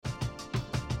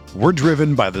We're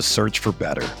driven by the search for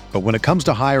better. But when it comes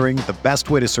to hiring, the best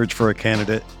way to search for a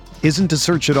candidate isn't to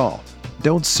search at all.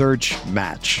 Don't search,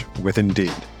 match with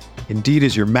Indeed. Indeed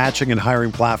is your matching and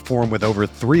hiring platform with over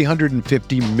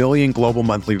 350 million global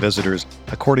monthly visitors,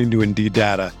 according to Indeed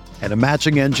data, and a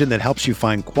matching engine that helps you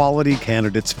find quality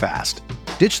candidates fast.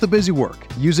 Ditch the busy work.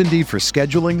 Use Indeed for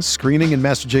scheduling, screening, and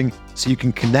messaging so you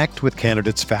can connect with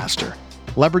candidates faster.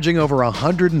 Leveraging over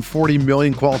 140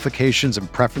 million qualifications and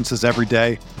preferences every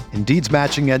day, Indeed's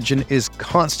matching engine is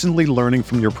constantly learning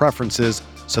from your preferences,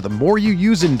 so the more you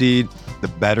use Indeed, the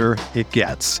better it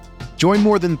gets. Join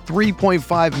more than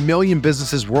 3.5 million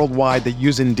businesses worldwide that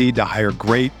use Indeed to hire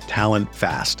great talent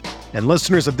fast. And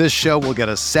listeners of this show will get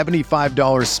a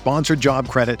 $75 sponsored job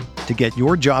credit to get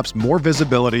your jobs more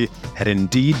visibility at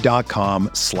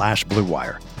Indeed.com/Blue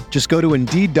Wire. Just go to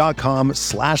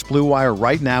Indeed.com/Blue Wire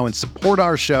right now and support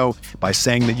our show by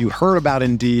saying that you heard about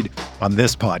Indeed on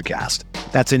this podcast.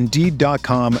 That's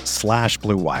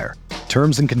Indeed.com/Blue Wire.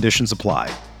 Terms and conditions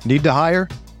apply. Need to hire?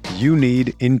 You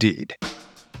need Indeed.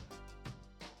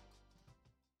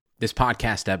 This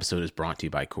podcast episode is brought to you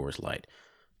by Coors Light.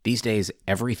 These days,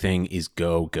 everything is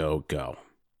go, go, go.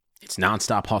 It's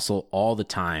nonstop hustle all the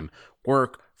time.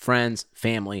 Work, friends,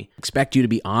 family, expect you to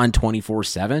be on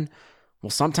 24/7. Well,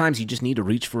 sometimes you just need to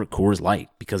reach for a Coors Light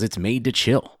because it's made to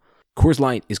chill. Coors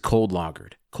Light is cold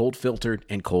lagered, cold filtered,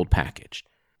 and cold packaged.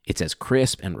 It's as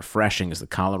crisp and refreshing as the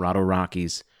Colorado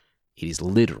Rockies. It is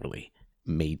literally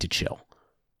made to chill.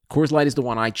 Coors Light is the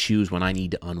one I choose when I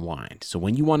need to unwind. So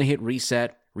when you want to hit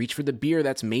reset, reach for the beer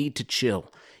that's made to chill.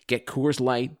 Get Coors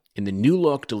Light in the new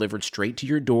look delivered straight to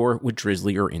your door with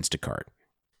Drizzly or Instacart.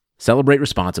 Celebrate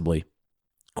responsibly.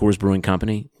 Coors Brewing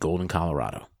Company, Golden,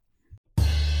 Colorado.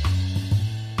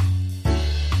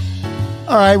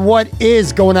 All right, what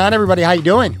is going on, everybody? How you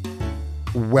doing?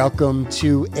 Welcome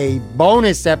to a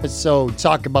bonus episode,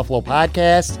 Talking Buffalo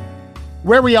podcast,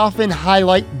 where we often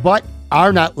highlight but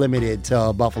are not limited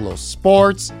to Buffalo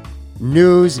sports,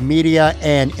 news, media,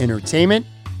 and entertainment.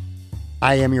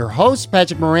 I am your host,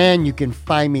 Patrick Moran. You can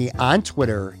find me on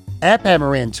Twitter at Pat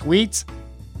Moran Tweets.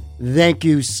 Thank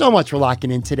you so much for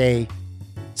locking in today.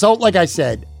 So, like I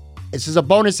said, this is a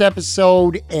bonus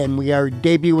episode, and we are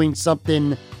debuting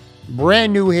something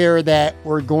brand new here that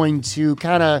we're going to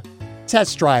kind of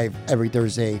test drive every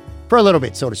Thursday for a little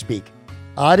bit, so to speak.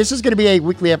 This is going to be a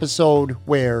weekly episode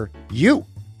where you,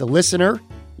 the listener,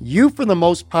 you for the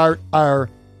most part are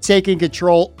taking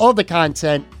control of the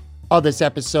content of this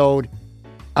episode.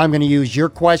 I'm going to use your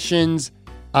questions.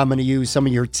 I'm going to use some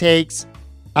of your takes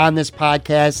on this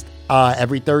podcast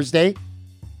every Thursday.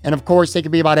 And of course, they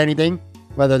can be about anything,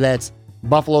 whether that's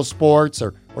Buffalo sports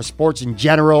or sports in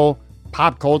general,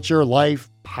 pop culture, life,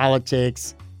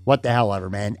 politics, what the hell ever,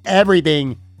 man.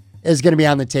 Everything is going to be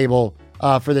on the table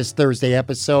for this Thursday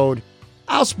episode.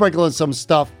 I'll sprinkle in some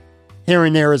stuff here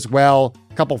and there as well.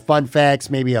 A couple fun facts,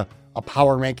 maybe a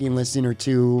power ranking listing or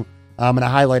two. I'm going to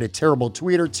highlight a terrible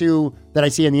tweet or two that I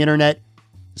see on the internet,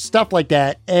 stuff like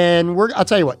that. And I'll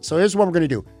tell you what. So here's what we're going to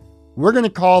do. We're going to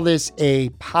call this a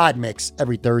pod mix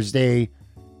every Thursday.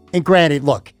 And granted,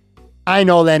 look, I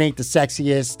know that ain't the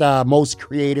sexiest, most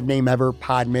creative name ever,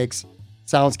 pod mix.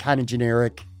 Sounds kind of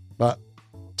generic, but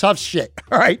tough shit,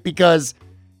 all right? Because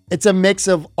it's a mix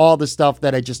of all the stuff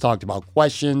that I just talked about.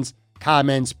 Questions,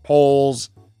 comments, polls,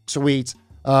 tweets,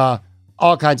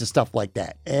 all kinds of stuff like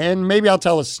that. And maybe I'll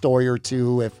tell a story or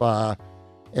two if I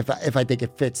think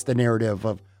it fits the narrative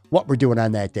of what we're doing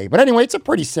on that day. But anyway, it's a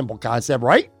pretty simple concept,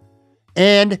 right?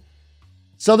 And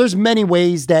so there's many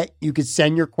ways that you could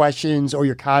send your questions or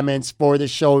your comments for the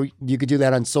show. You could do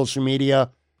that on social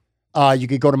media. You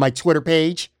could go to my Twitter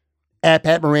page, at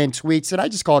Pat Moran Tweets. And I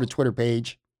just call it a Twitter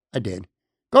page. I did.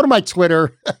 Go to my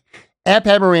Twitter, at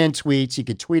Pat Moran Tweets. You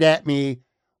could tweet at me,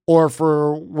 or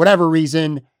for whatever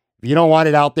reason, if you don't want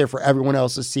it out there for everyone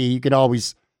else to see, you can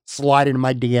always slide into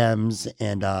my DMs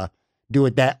and do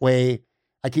it that way.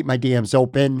 I keep my DMs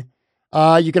open.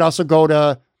 You can also go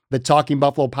to the Talking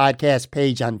Buffalo podcast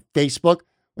page on Facebook,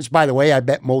 which, by the way, I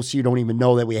bet most of you don't even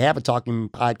know that we have a Talking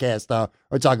Podcast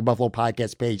or Talking Buffalo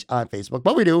podcast page on Facebook,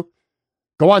 but we do.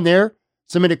 Go on there,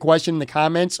 submit a question in the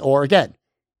comments, or again,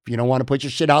 if you don't want to put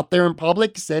your shit out there in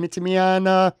public, send it to me on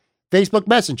Facebook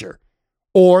Messenger.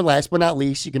 Or last but not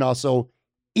least, you can also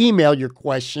email your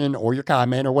question or your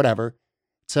comment or whatever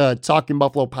to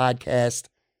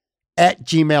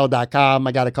talkingbuffalopodcast@gmail.com.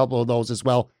 I got a couple of those as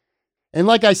well. And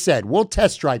like I said, we'll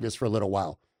test drive this for a little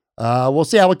while. We'll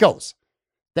see how it goes.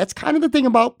 That's kind of the thing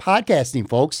about podcasting,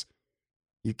 folks.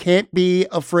 You can't be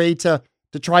afraid to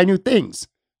try new things.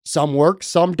 Some work,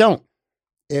 some don't.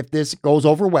 If this goes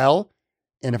over well,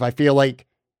 and if I feel like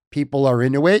people are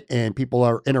into it and people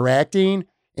are interacting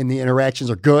and the interactions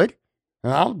are good,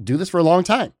 I'll do this for a long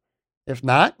time. If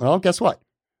not, well, guess what?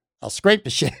 I'll scrape the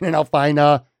shit and I'll find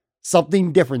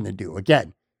something different to do.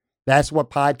 Again, that's what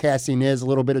podcasting is, a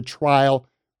little bit of trial,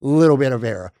 a little bit of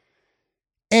error.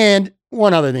 And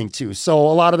one other thing too. So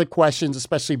a lot of the questions,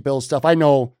 especially Bill stuff, I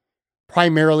know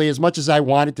primarily, as much as I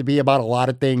want it to be about a lot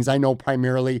of things, I know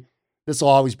primarily this will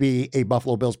always be a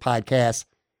Buffalo Bills podcast.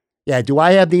 Yeah, do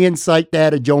I have the insight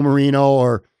that a Joe Marino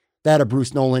or that a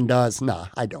Bruce Nolan does? Nah,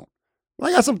 I don't.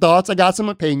 I got some thoughts. I got some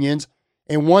opinions.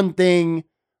 And one thing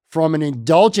from an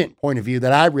indulgent point of view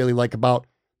that I really like about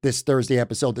this Thursday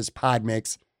episode, this pod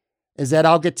mix, is that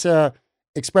I'll get to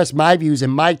express my views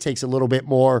and my takes a little bit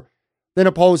more than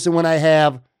opposed to when I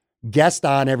have guests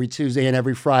on every Tuesday and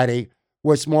every Friday,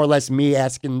 where it's more or less me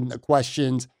asking the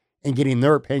questions and getting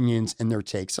their opinions and their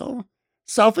takes. So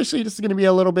selfishly, this is going to be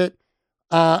a little bit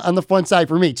on the fun side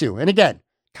for me too. And again,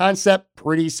 concept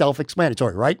pretty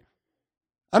self-explanatory, right?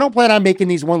 I don't plan on making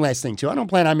these, one last thing too, I don't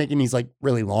plan on making these like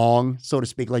really long, so to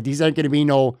speak. Like these aren't going to be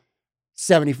no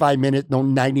 75-minute, no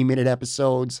 90-minute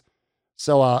episodes.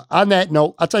 So on that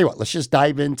note, I'll tell you what, let's just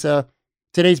dive into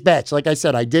today's batch. Like I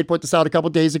said, I did put this out a couple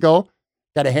days ago.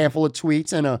 Got a handful of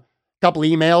tweets and a couple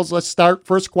emails. Let's start.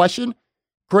 First question,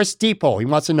 Chris Depot. He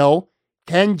wants to know,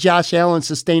 can Josh Allen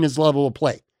sustain his level of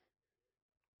play?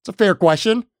 It's a fair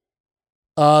question.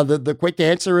 The quick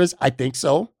answer is, I think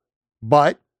so.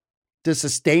 But to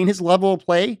sustain his level of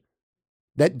play,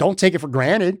 don't take it for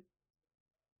granted.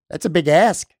 That's a big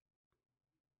ask.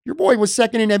 Your boy was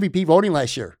second in MVP voting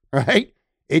last year, right?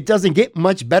 It doesn't get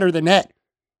much better than that.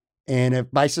 And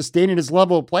if by sustaining his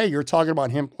level of play, you're talking about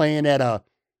him playing at a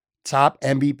top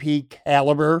MVP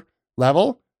caliber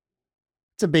level,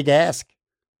 it's a big ask.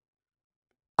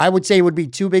 I would say it would be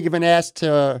too big of an ask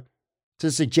to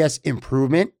suggest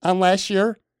improvement on last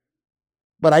year.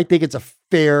 But I think it's a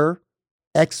fair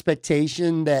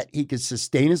expectation that he could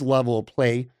sustain his level of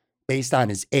play based on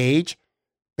his age,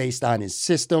 based on his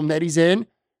system that he's in,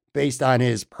 based on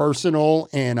his personal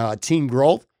and team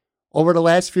growth over the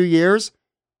last few years.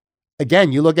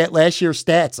 Again, you look at last year's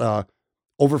stats,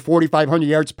 over 4,500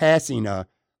 yards passing,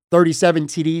 37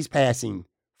 TDs passing,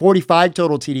 45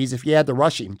 total TDs if you add the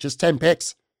rushing, just 10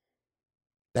 picks.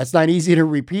 That's not easy to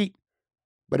repeat,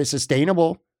 but it's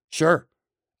sustainable. Sure.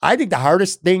 I think the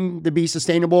hardest thing to be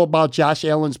sustainable about Josh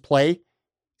Allen's play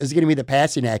is going to be the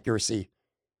passing accuracy.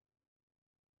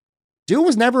 Dude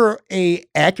was never an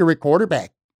accurate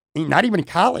quarterback, not even in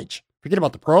college. Forget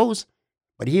about the pros,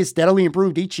 but he has steadily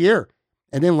improved each year.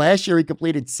 And then last year, he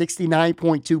completed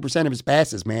 69.2% of his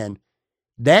passes, man.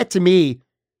 That, to me,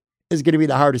 is going to be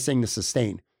the hardest thing to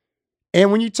sustain.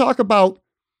 And when you talk about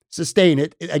sustain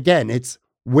it, again, it's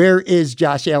where is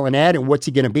Josh Allen at and what's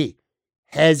he going to be?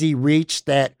 Has he reached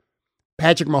that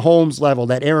Patrick Mahomes level,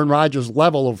 that Aaron Rodgers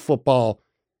level of football?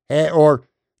 Or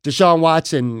Deshaun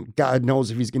Watson, God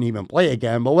knows if he's going to even play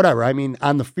again, but whatever. I mean,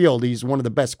 on the field, he's one of the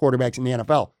best quarterbacks in the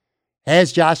NFL.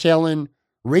 Has Josh Allen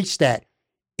reached that?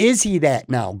 Is he that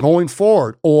now going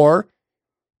forward? Or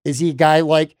is he a guy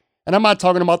like, and I'm not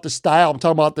talking about the style, I'm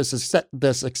talking about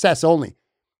the success only.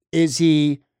 Is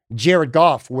he Jared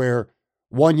Goff, where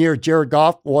 1 year Jared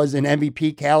Goff was an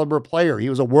MVP caliber player? He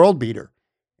was a world beater.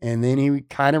 And then he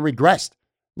kind of regressed.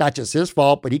 Not just his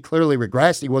fault, but he clearly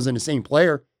regressed. He wasn't the same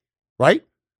player, right?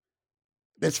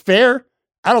 That's fair.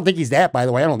 I don't think he's that, by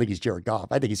the way. I don't think he's Jared Goff.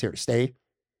 I think he's here to stay.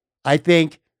 I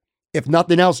think, if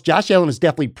nothing else, Josh Allen has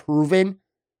definitely proven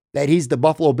that he's the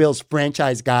Buffalo Bills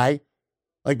franchise guy.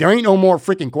 Like, there ain't no more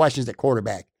freaking questions at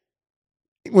quarterback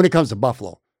when it comes to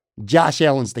Buffalo. Josh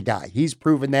Allen's the guy. He's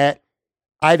proven that.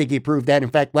 I think he proved that. In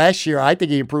fact, last year, I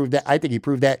think he proved that. I think he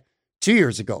proved that 2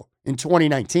 years ago in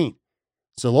 2019.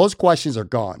 So those questions are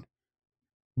gone.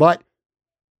 But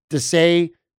to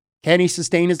say, can he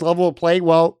sustain his level of play?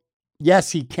 Well,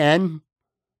 yes, he can.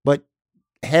 But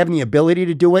having the ability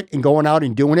to do it and going out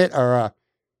and doing it are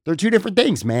they're two different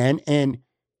things, man. And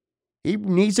he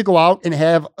needs to go out and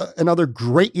have another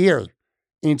great year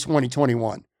in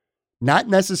 2021. Not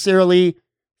necessarily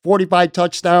 45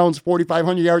 touchdowns,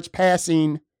 4,500 yards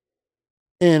passing,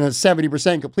 and a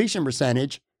 70% completion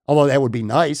percentage, although that would be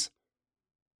nice.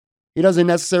 He doesn't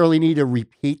necessarily need to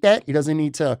repeat that. He doesn't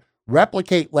need to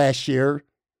replicate last year,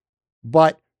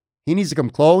 but he needs to come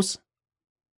close.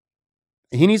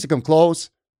 He needs to come close.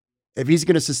 If he's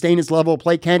going to sustain his level of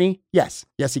play, can he? Yes.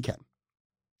 Yes, he can.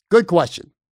 Good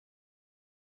question.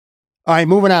 All right,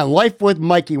 moving on. Life with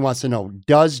Mikey wants to know,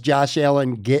 does Josh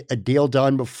Allen get a deal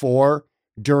done before,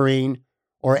 during,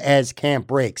 or as camp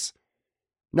breaks?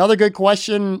 Another good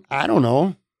question. I don't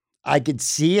know. I could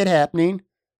see it happening.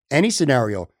 Any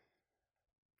scenario.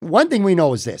 one thing we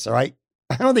know is this, all right?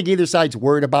 I don't think either side's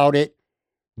worried about it.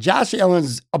 Josh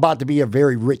Allen's about to be a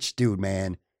very rich dude,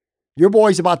 man. Your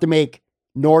boy's about to make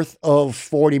north of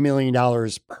 $40 million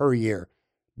per year.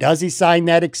 Does he sign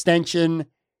that extension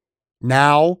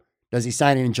now? Does he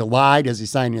sign it in July? Does he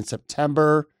sign it in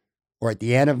September or at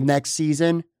the end of next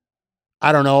season?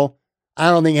 I don't know. I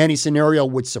don't think any scenario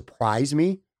would surprise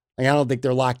me. Like, I don't think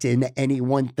they're locked into any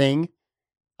one thing.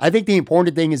 I think the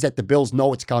important thing is that the Bills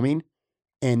know it's coming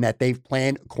and that they've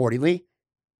planned accordingly.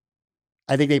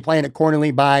 I think they plan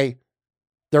accordingly by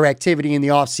their activity in the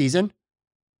offseason.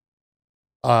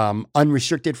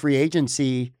 Unrestricted free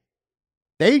agency.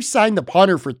 They've signed the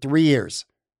punter for 3 years.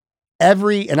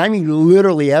 And I mean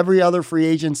literally every other free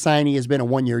agent signing has been a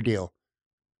 1-year deal.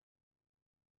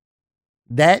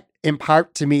 That, in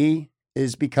part to me,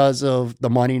 is because of the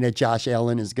money that Josh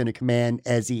Allen is going to command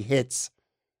as he hits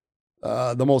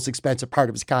the most expensive part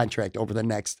of his contract over the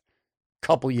next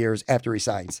couple years after he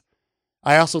signs.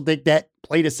 I also think that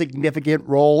played a significant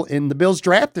role in the Bills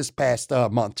draft this past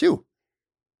month too.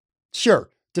 Sure,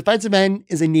 defensive end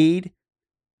is a need,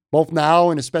 both now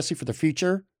and especially for the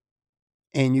future.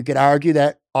 And you could argue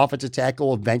that offensive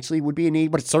tackle eventually would be a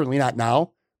need, but it's certainly not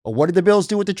now. But what did the Bills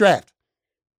do with the draft?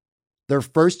 Their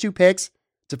first 2 picks,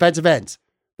 defensive ends.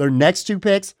 Their next 2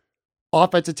 picks,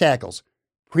 offensive tackles.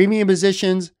 Premium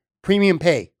positions, premium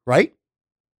pay, right?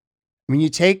 I mean, you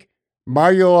take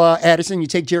Mario Addison, you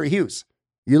take Jerry Hughes.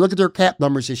 You look at their cap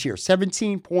numbers this year,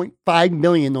 $17.5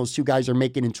 million those 2 guys are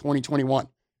making in 2021.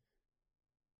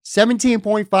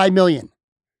 $17.5 million.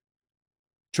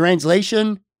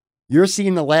 Translation, you're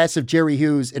seeing the last of Jerry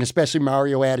Hughes and especially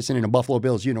Mario Addison in a Buffalo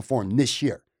Bills uniform this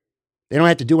year. They don't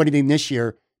have to do anything this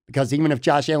year because even if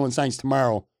Josh Allen signs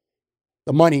tomorrow,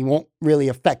 the money won't really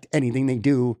affect anything they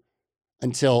do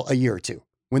until a year or two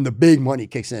when the big money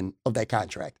kicks in of that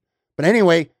contract. But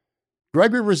anyway,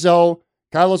 Gregory Rousseau,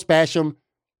 Carlos Basham,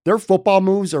 their football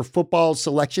moves or football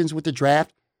selections with the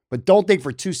draft, but don't think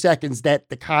for 2 seconds that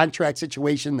the contract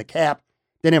situation, the cap,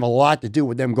 didn't have a lot to do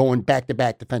with them going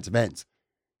back-to-back defensive ends.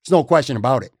 There's no question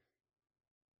about it.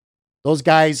 Those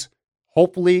guys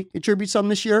hopefully contribute some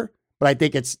this year, but I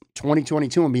think it's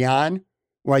 2022 and beyond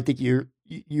where I think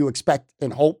you expect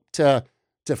and hope to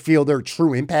feel their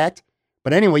true impact.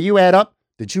 But anyway, you add up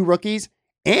the 2 rookies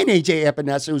and AJ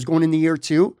Epinesa, who's going in the year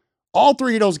 2, all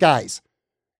 3 of those guys.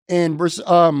 And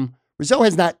Rizzo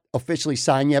has not officially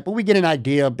signed yet, but we get an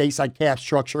idea based on cap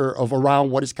structure of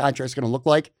around what his contract is going to look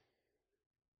like.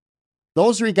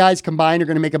 Those 3 guys combined are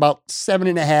going to make about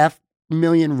 $7.5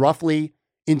 million roughly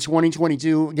in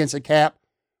 2022 against the cap.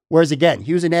 Whereas again,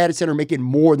 Hughes and Addison are making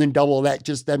more than double that,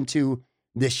 just them 2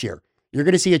 this year. You're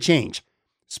going to see a change.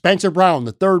 Spencer Brown,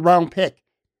 the 3rd round pick,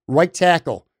 right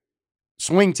tackle,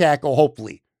 swing tackle,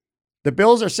 hopefully. The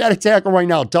Bills are set at tackle right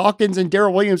now. Dawkins and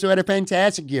Darrell Williams, who had a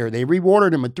fantastic year. They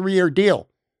rewarded him a 3-year deal.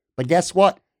 But guess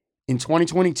what? In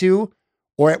 2022,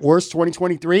 or at worst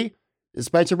 2023, is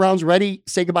Spencer Brown's ready?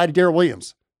 Say goodbye to Darrell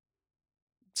Williams.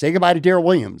 Say goodbye to Darrell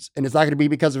Williams. And it's not going to be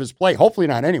because of his play. Hopefully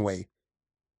not anyway.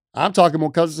 I'm talking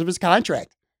about because of his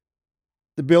contract.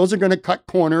 The Bills are going to cut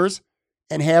corners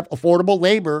and have affordable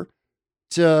labor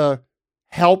to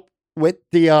help with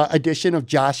the addition of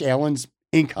Josh Allen's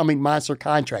incoming monster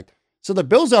contract. So the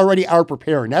Bills already are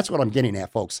preparing. That's what I'm getting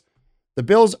at, folks. The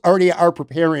Bills already are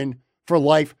preparing for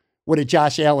life with a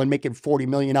Josh Allen making $40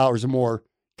 million or more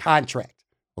contract.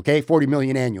 Okay, $40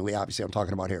 million annually, obviously, I'm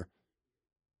talking about here.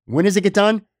 When does it get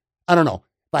done? I don't know.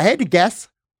 If I had to guess,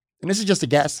 and this is just a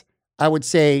guess, I would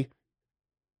say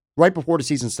right before the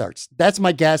season starts. That's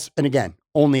my guess, and again,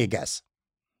 only a guess.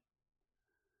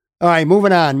 All right,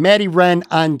 moving on. Maddie Wren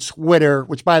on Twitter,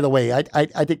 which, by the way, I think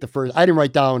I didn't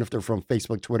write down if they're from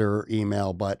Facebook, Twitter, or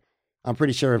email, but I'm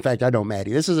pretty sure. In fact, I know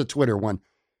Maddie. This is a Twitter one.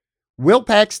 Will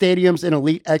packed stadiums and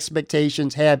elite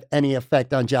expectations have any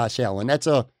effect on Josh Allen? That's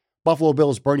a Buffalo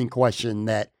Bills burning question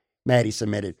that Maddie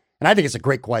submitted. And I think it's a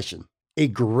great question. A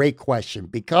great question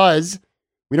because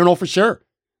we don't know for sure.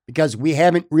 Because we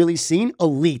haven't really seen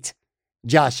elite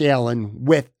Josh Allen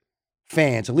with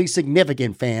fans, at least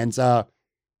significant fans.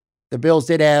 The Bills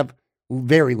did have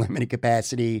very limited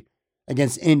capacity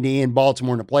against Indy and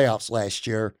Baltimore in the playoffs last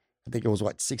year. I think it was,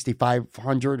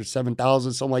 6,500 or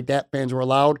 7,000, something like that, fans were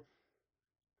allowed.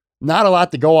 Not a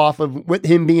lot to go off of with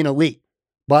him being elite.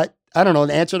 But, I don't know,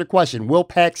 to answer the question, will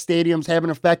packed stadiums have an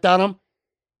effect on him?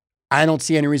 I don't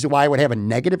see any reason why it would have a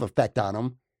negative effect on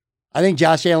him. I think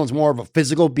Josh Allen's more of a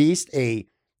physical beast, a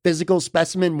physical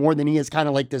specimen, more than he is kind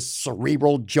of like this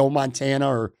cerebral Joe Montana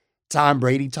or Tom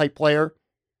Brady type player.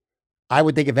 I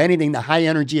would think, if anything, the high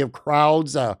energy of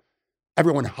crowds,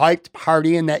 everyone hyped,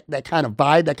 partying, that kind of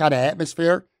vibe, that kind of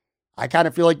atmosphere, I kind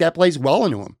of feel like that plays well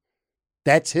into him.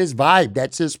 That's his vibe.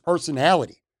 That's his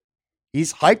personality.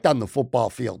 He's hyped on the football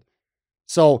field.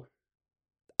 So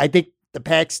I think the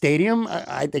packed stadium,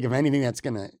 I think if anything, that's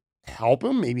going to help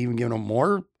him, maybe even give him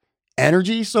more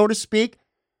energy, so to speak.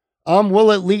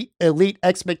 Will elite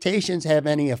expectations have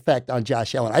any effect on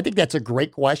Josh Allen? I think that's a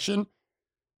great question.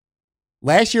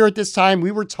 Last year at this time,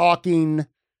 we were talking,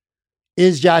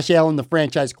 is Josh Allen the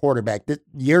franchise quarterback?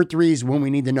 Year 3 is when we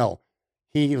need to know.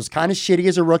 He was kind of shitty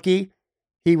as a rookie.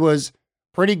 He was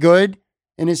pretty good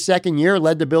in his second year,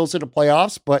 led the Bills to the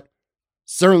playoffs, but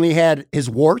certainly had his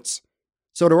warts.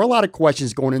 So there were a lot of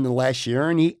questions going into the last year,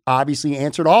 and he obviously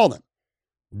answered all of them.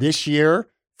 This year,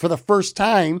 for the first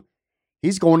time,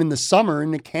 he's going in the summer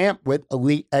into camp with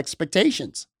elite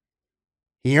expectations.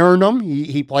 He earned them.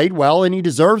 He played well, and he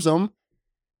deserves them.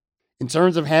 In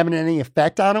terms of having any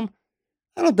effect on him,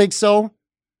 I don't think so.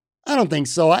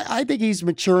 I think he's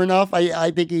mature enough.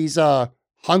 I think he's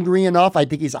hungry enough. I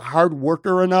think he's a hard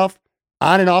worker enough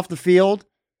on and off the field.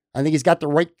 I think he's got the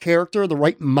right character, the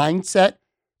right mindset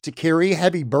to carry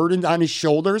heavy burdens on his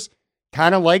shoulders,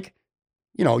 kind of like,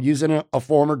 using a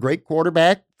former great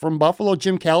quarterback from Buffalo,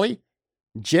 Jim Kelly.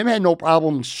 Jim had no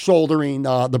problem shouldering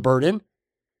the burden.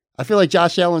 I feel like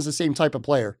Josh Allen's the same type of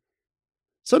player.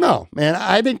 So no, man,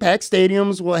 I think packed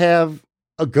stadiums will have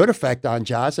a good effect on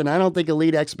Josh, and I don't think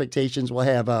elite expectations will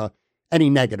have any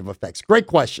negative effects. Great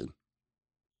question.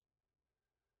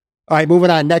 All right, moving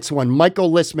on. Next one.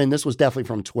 Michael Listman. This was definitely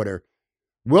from Twitter.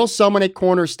 Will someone at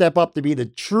corner step up to be the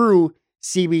true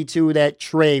CB2 that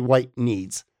Trey White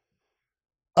needs?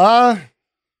 I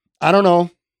don't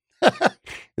know.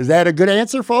 Is that a good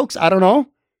answer, folks? I don't know.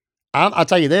 I'll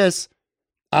tell you this.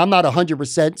 I'm not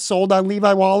 100% sold on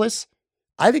Levi Wallace.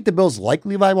 I think the Bills like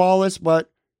Levi Wallace,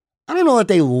 but I don't know that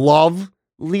they love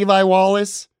Levi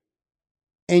Wallace.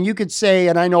 And you could say,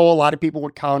 and I know a lot of people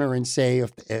would counter and say,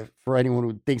 if for anyone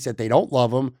who thinks that they don't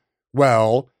love him,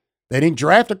 well, they didn't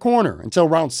draft a corner until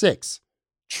round 6.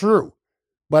 True.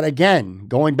 But again,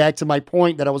 going back to my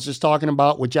point that I was just talking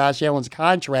about with Josh Allen's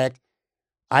contract,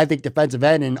 I think defensive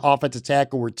end and offensive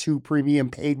tackle were 2 premium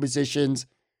paid positions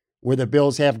where the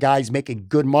Bills have guys making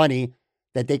good money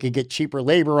that they could get cheaper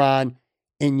labor on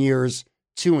in years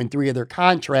 2 and 3 of their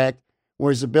contract.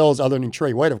 Whereas the Bills, other than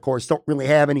Trey White, of course, don't really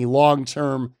have any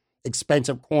long-term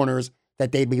expensive corners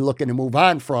that they'd be looking to move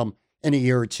on from in a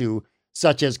year or two,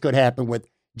 such as could happen with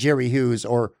Jerry Hughes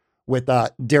or with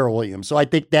Darrell Williams. So I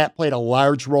think that played a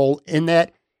large role in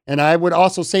that. And I would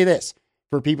also say this,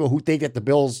 for people who think that the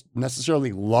Bills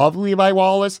necessarily love Levi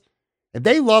Wallace, if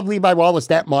they love Levi Wallace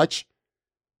that much,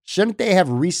 shouldn't they have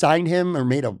re-signed him or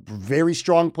made a very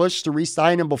strong push to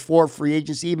re-sign him before free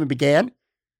agency even began?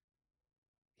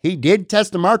 He did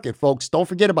test the market, folks. Don't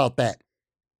forget about that.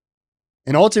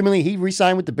 And ultimately, he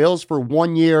re-signed with the Bills for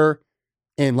 1 year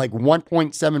and like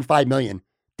 $1.75 million.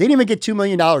 They didn't even get $2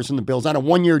 million from the Bills on a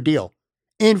 1-year deal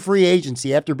in free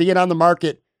agency after being on the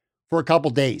market for a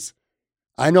couple days.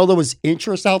 I know there was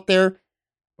interest out there,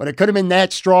 but it could have been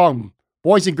that strong.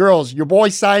 Boys and girls, your boy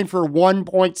signed for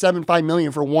 $1.75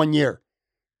 million for 1 year.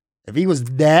 If he was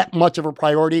that much of a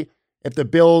priority, if the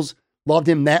Bills loved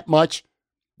him that much,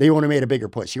 they would have made a bigger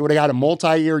push. He would have got a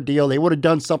multi-year deal. They would have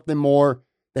done something more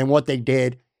than what they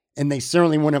did, and they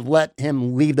certainly wouldn't have let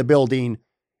him leave the building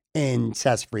and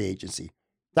test free agency.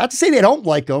 Not to say they don't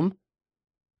like him.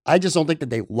 I just don't think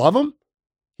that they love him.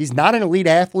 He's not an elite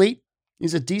athlete.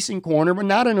 He's a decent corner, but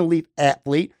not an elite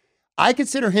athlete. I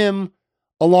consider him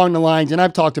along the lines, and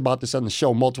I've talked about this on the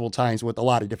show multiple times with a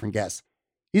lot of different guests.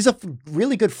 He's a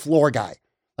really good floor guy.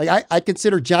 Like I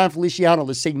consider John Feliciano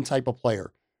the same type of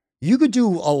player. You could do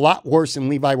a lot worse than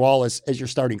Levi Wallace as your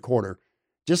starting corner,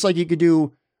 just like you could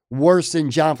do worse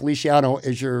than John Feliciano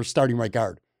as your starting right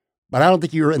guard. But I don't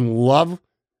think you're in love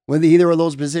with either of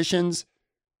those positions.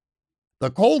 The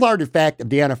cold-hearted fact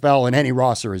of the NFL and any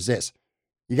roster is this.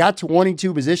 You got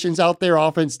 22 positions out there,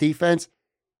 offense, defense.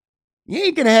 You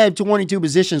ain't going to have 22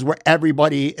 positions where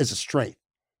everybody is a strength.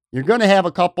 You're going to have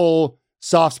a couple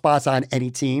soft spots on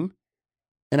any team.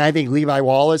 And I think Levi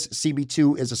Wallace,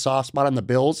 CB2, is a soft spot on the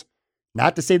Bills.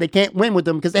 Not to say they can't win with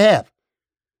them, because they have.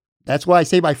 That's why I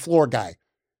say my floor guy.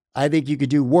 I think you could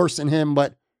do worse than him,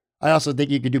 but I also think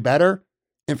you could do better.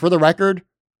 And for the record,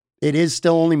 it is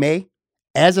still only May.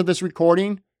 As of this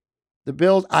recording, the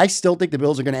Bills, I still think the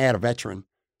Bills are going to add a veteran.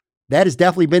 That has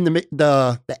definitely been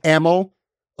the ammo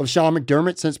of Sean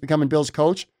McDermott since becoming Bills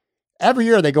coach. Every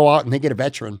year they go out and they get a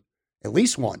veteran, at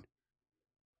least one.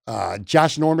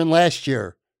 Josh Norman last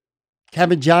year.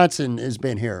 Kevin Johnson has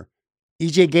been here.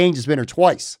 E.J. Gaines has been here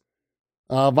twice.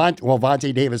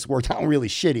 Vontae Davis worked out really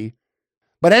shitty.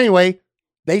 But anyway,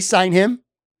 they signed him.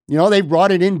 They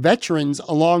brought it in veterans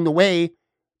along the way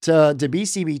to be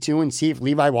CB2 and see if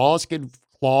Levi Wallace could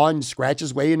claw and scratch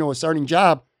his way into a starting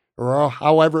job, or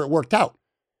however it worked out.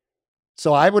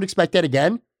 So I would expect that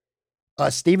again.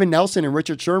 Steven Nelson and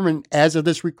Richard Sherman, as of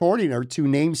this recording, are two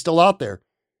names still out there.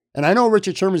 And I know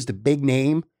Richard Sherman's the big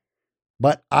name,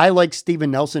 but I like Steven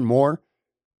Nelson more.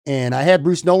 And I had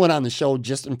Bruce Nolan on the show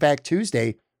just, in fact,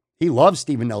 Tuesday. He loves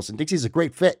Steven Nelson, thinks he's a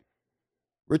great fit.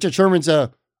 Richard Sherman's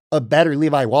a better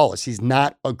Levi Wallace. He's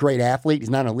not a great athlete. He's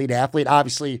not an elite athlete.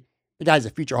 Obviously, the guy's a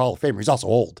future Hall of Famer. He's also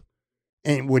old.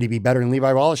 And would he be better than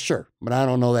Levi Wallace? Sure. But I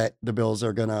don't know that the Bills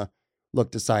are going to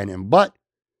look to sign him. But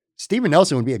Steven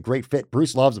Nelson would be a great fit.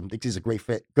 Bruce loves him, thinks he's a great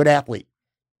fit. Good athlete.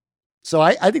 So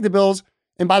I think the Bills,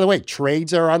 and by the way,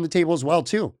 trades are on the table as well,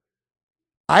 too.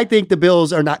 I think the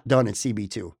Bills are not done at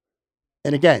CB2.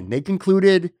 And again, they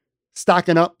concluded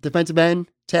stocking up defensive end,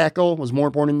 tackle was more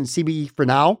important than CB for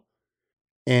now.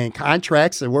 And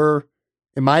contracts were,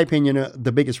 in my opinion,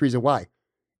 the biggest reason why.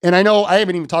 And I know I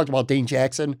haven't even talked about Dane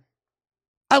Jackson.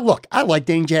 I like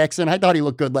Dane Jackson. I thought he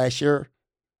looked good last year.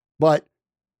 But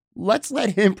let's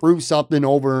let him prove something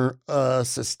over a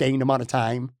sustained amount of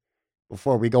time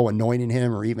before we go anointing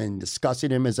him or even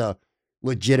discussing him as a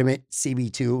legitimate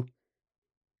CB2.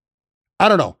 I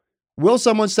don't know. Will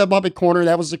someone step up at corner?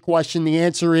 That was the question. The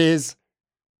answer is,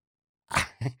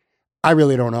 I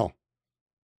really don't know.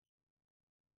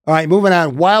 All right, moving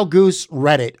on. Wild Goose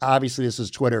Reddit. Obviously, this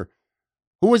is Twitter.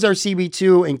 Who is our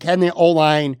CB2 and can the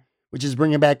O-line, which is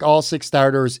bringing back all 6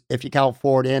 starters, if you count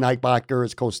Ford and Eichbacher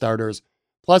as co-starters,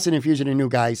 plus an infusion of new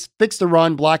guys, fix the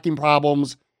run, blocking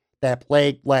problems that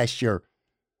plagued last year?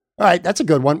 All right, that's a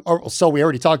good one. So we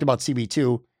already talked about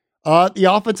CB2. The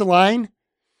offensive line,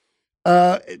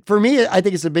 for me, I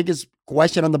think it's the biggest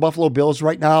question on the Buffalo Bills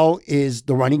right now is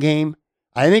the running game.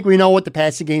 I think we know what the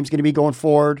passing game is going to be going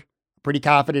forward. Pretty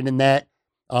confident in that.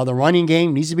 The running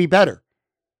game needs to be better,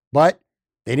 but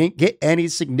they didn't get any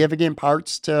significant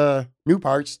new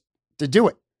parts to do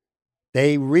it.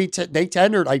 They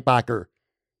tendered Eichbacher.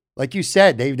 Like you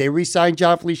said, they re-signed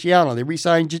John Feliciano. They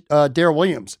re-signed Darrell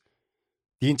Williams.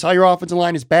 The entire offensive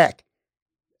line is back,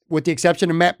 with the exception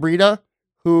of Matt Breida,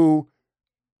 who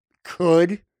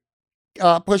could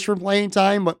push for playing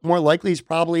time, but more likely is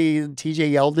probably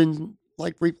TJ Yeldon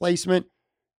like replacement.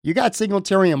 You got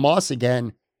Singletary and Moss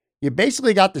again. You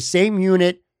basically got the same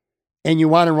unit, and you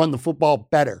want to run the football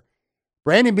better.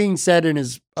 Brandon Beane said in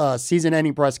his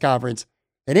season-ending press conference,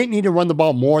 they didn't need to run the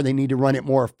ball more. They need to run it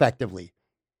more effectively.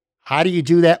 How do you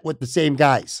do that with the same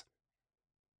guys?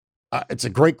 It's a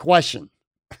great question.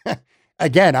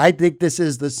 Again, I think this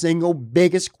is the single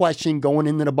biggest question going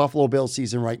into the Buffalo Bills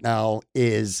season right now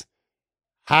is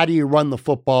how do you run the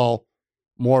football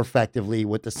more effectively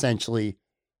with essentially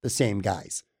the same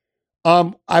guys?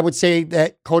 I would say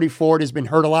that Cody Ford has been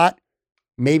hurt a lot.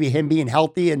 Maybe him being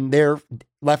healthy and their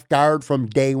left guard from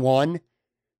day one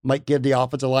might give the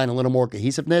offensive line a little more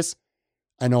cohesiveness.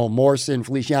 I know Morrison and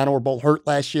Feliciano were both hurt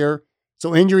last year,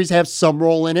 so injuries have some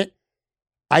role in it.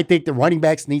 I think the running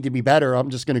backs need to be better. I'm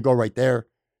just going to go right there.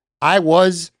 I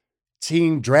was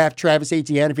team draft Travis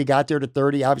Etienne if he got there to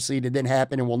 30. Obviously, it didn't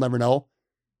happen, and we'll never know.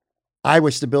 I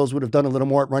wish the Bills would have done a little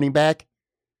more at running back.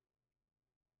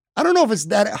 I don't know if it's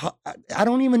that. I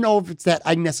don't even know if it's that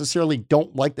I necessarily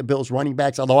don't like the Bills running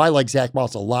backs, although I like Zach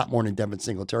Moss a lot more than Devin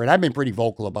Singletary, and I've been pretty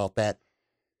vocal about that.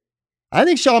 I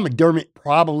think Sean McDermott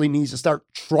probably needs to start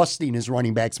trusting his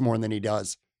running backs more than he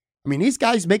does. I mean, these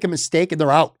guys make a mistake and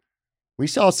they're out. We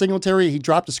saw Singletary, he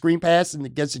dropped a screen pass and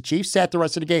against the Chiefs, sat the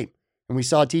rest of the game. And we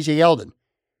saw TJ Yeldon.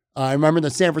 I remember the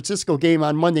San Francisco game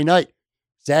on Monday night.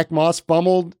 Zach Moss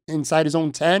fumbled inside his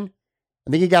own 10.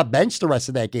 I think he got benched the rest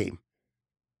of that game.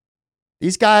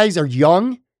 These guys are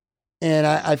young, and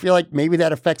I feel like maybe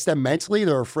that affects them mentally.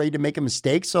 They're afraid to make a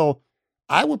mistake. So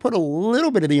I would put a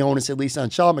little bit of the onus, at least on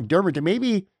Sean McDermott, to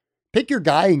maybe pick your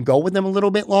guy and go with him a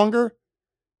little bit longer.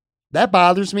 That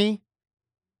bothers me.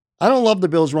 I don't love the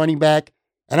Bills running back,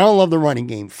 and I don't love the running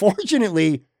game.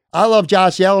 Fortunately, I love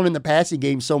Josh Allen in the passing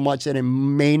game so much that it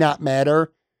may not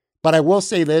matter. But I will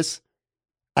say this.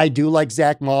 I do like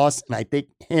Zach Moss, and I think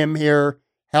him here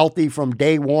healthy from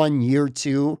day one, year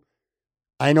 2.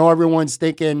 I know everyone's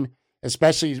thinking,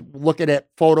 especially looking at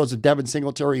photos of Devin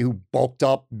Singletary, who bulked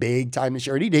up big time this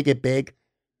year, and he did get big.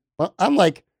 But I'm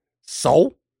like,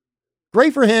 so?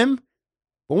 Great for him.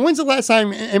 But when's the last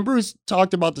time, and Bruce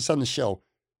talked about this on the show,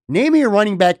 name me a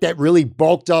running back that really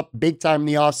bulked up big time in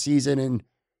the offseason and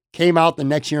came out the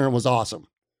next year and was awesome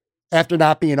after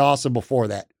not being awesome before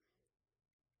that.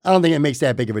 I don't think it makes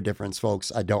that big of a difference,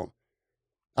 folks. I don't.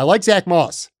 I like Zach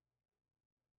Moss.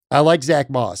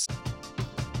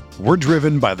 We're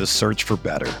driven by the search for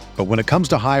better. But when it comes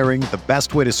to hiring, the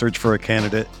best way to search for a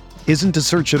candidate isn't to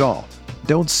search at all.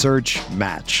 Don't search,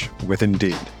 match with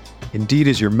Indeed. Indeed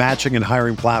is your matching and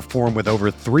hiring platform with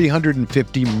over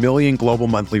 350 million global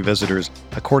monthly visitors,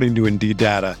 according to Indeed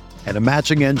data, and a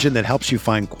matching engine that helps you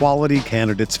find quality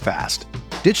candidates fast.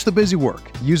 Ditch the busy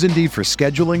work. Use Indeed for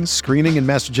scheduling, screening, and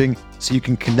messaging so you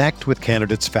can connect with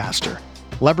candidates faster.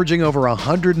 Leveraging over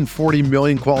 140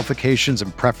 million qualifications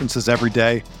and preferences every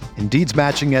day, Indeed's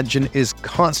matching engine is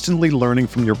constantly learning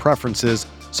from your preferences,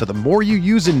 so the more you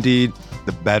use Indeed,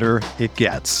 the better it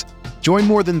gets. Join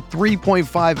more than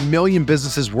 3.5 million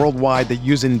businesses worldwide that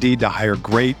use Indeed to hire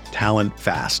great talent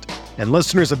fast. And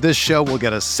listeners of this show will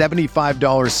get a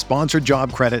 $75 sponsored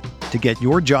job credit to get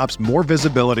your jobs more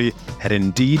visibility at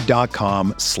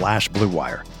Indeed.com/Blue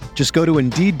Wire. Just go to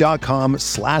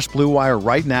Indeed.com/Blue Wire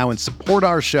right now and support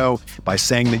our show by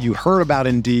saying that you heard about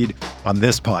Indeed on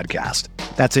this podcast.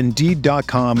 That's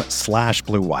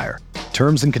Indeed.com/Blue Wire.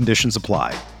 Terms and conditions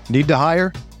apply. Need to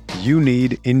hire? You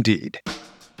need Indeed.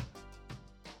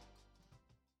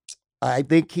 I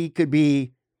think he could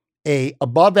be a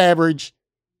above average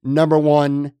number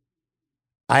one.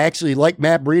 I actually like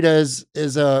Matt Breida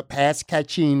as a pass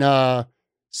catching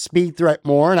speed threat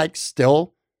more. And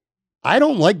I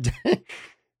don't like,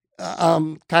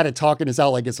 I'm kind of talking this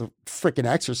out like it's a freaking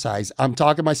exercise. I'm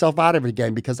talking myself out of it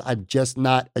again because I'm just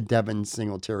not a Devin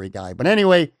Singletary guy. But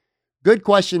anyway, good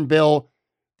question, Bill.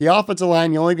 The offensive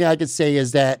line, the only thing I could say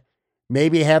is that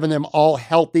maybe having them all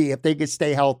healthy, if they could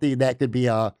stay healthy, that could be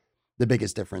the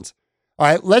biggest difference. All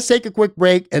right, let's take a quick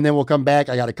break and then we'll come back.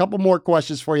 I got a couple more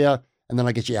questions for you and then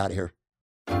I'll get you out of here.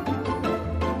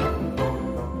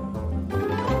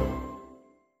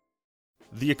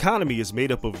 The economy is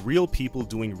made up of real people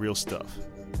doing real stuff,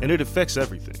 and it affects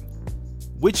everything.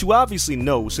 Which you obviously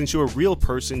know since you're a real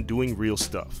person doing real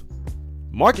stuff.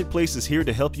 Marketplace is here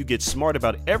to help you get smart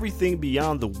about everything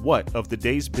beyond the what of the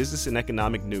day's business and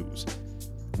economic news.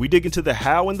 We dig into the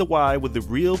how and the why with the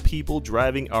real people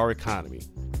driving our economy.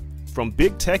 From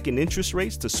big tech and interest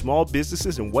rates to small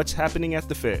businesses and what's happening at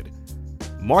the Fed.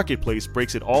 Marketplace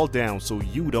breaks it all down so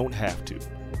you don't have to.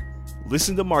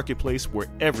 Listen to Marketplace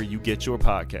wherever you get your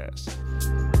podcasts.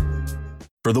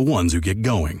 For the ones who get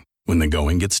going when the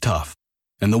going gets tough,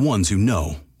 and the ones who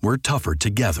know we're tougher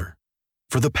together.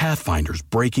 For the Pathfinders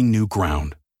breaking new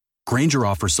ground, Grainger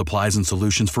offers supplies and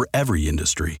solutions for every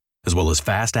industry, as well as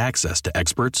fast access to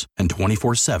experts and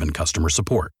 24/7 customer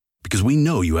support. Because we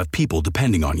know you have people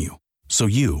depending on you, so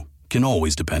you can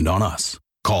always depend on us.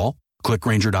 Call, click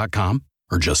Grainger.com,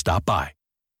 or just stop by.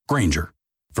 Grainger,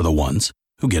 for the ones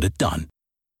who get it done.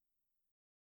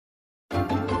 All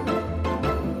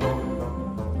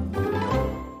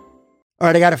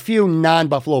right, I got a few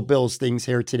non-Buffalo Bills things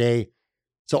here today.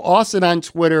 So Austin on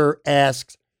Twitter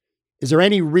asks, is there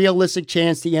any realistic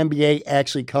chance the NBA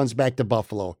actually comes back to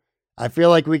Buffalo? I feel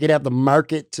like we could have the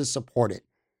market to support it.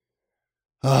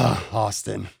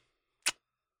 Austin.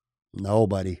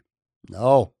 Nobody.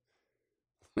 No.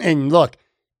 And look,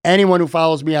 anyone who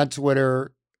follows me on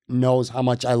Twitter knows how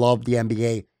much I love the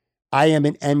NBA. I am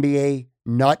an NBA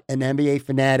nut, an NBA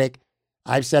fanatic.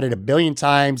 I've said it a billion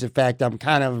times. In fact, I'm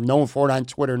kind of known for it on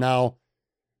Twitter now.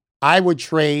 I would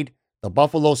trade the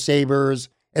Buffalo Sabres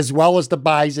as well as the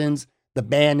Bisons, the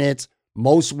Bandits,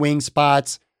 most wing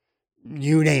spots,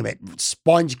 you name it,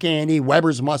 sponge candy,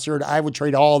 Weber's mustard. I would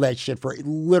trade all that shit for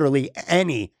literally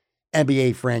any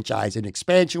NBA franchise, an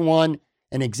expansion one,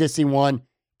 an existing one.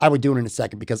 I would do it in a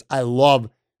second because I love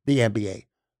the NBA.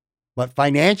 But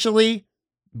financially,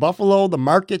 Buffalo, the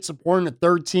market supporting the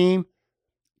third team,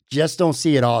 just don't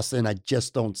see it, Austin. I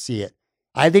just don't see it.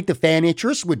 I think the fan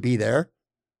interest would be there.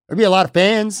 There'd be a lot of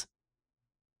fans.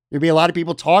 There'd be a lot of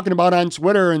people talking about it on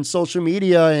Twitter and social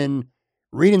media and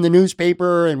reading the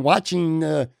newspaper and watching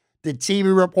the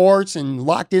TV reports and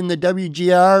locked in the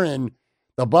WGR and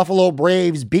the Buffalo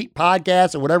Braves Beat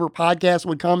podcast or whatever podcast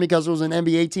would come because it was an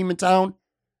NBA team in town.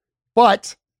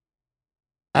 But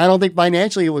I don't think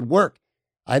financially it would work.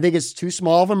 I think it's too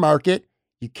small of a market.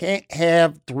 You can't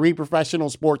have 3 professional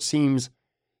sports teams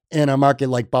in a market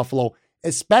like Buffalo,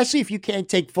 especially if you can't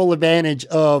take full advantage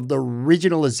of the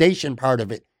regionalization part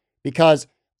of it. Because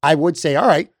I would say, all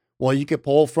right, well, you could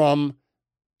pull from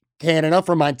Canada,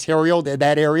 from Ontario,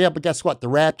 that area, but guess what? The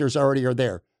Raptors already are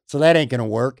there. So that ain't going to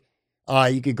work.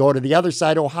 You could go to the other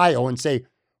side, Ohio, and say,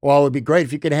 well, it would be great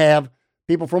if you could have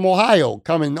people from Ohio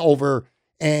coming over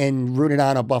and rooting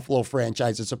on a Buffalo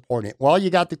franchise and supporting it. Well, you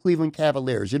got the Cleveland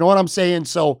Cavaliers. You know what I'm saying?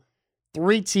 So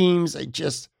 3 teams,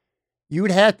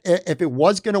 you'd have, if it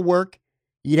was going to work,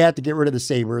 you'd have to get rid of the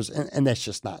Sabres, and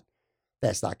that's not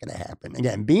going to happen.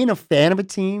 Again, being a fan of a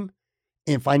team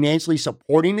and financially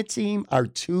supporting a team are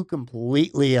two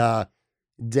completely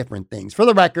different things. For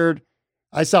the record,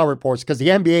 I saw reports because the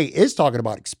NBA is talking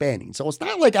about expanding. So it's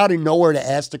not like out of nowhere to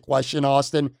ask the question,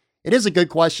 Austin. It is a good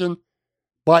question.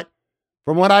 But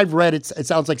from what I've read, it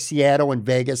sounds like Seattle and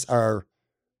Vegas are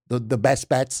the best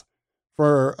bets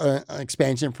for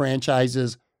expansion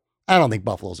franchises. I don't think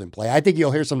Buffalo's in play. I think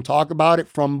you'll hear some talk about it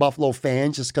from Buffalo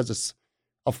fans just because it's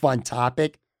a fun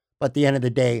topic. But at the end of the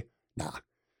day, nah.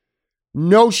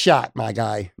 No shot, my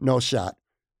guy. No shot.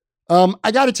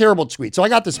 I got a terrible tweet. So I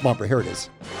got this bumper. Here it is.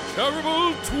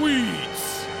 Terrible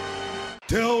tweets.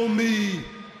 Tell me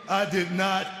I did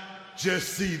not just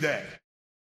see that.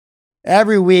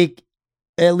 Every week,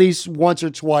 at least once or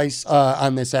twice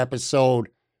on this episode,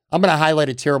 I'm going to highlight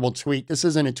a terrible tweet. This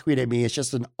isn't a tweet at me. It's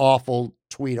just an awful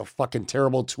tweet, a fucking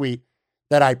terrible tweet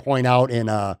that I point out and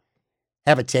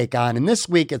have a take on. And this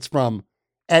week, it's from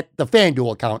at the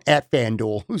FanDuel account, at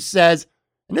FanDuel, who says,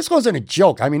 and this wasn't a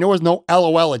joke. I mean, there was no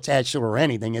LOL attached to it or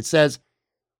anything. It says,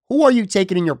 who are you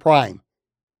taking in your prime?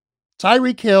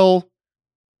 Tyreek Hill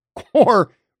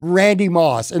or Randy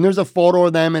Moss? And there's a photo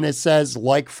of them and it says,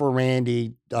 like for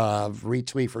Randy,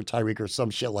 retweet for Tyreek or some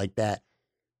shit like that.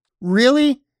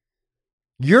 Really?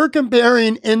 You're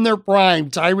comparing in their prime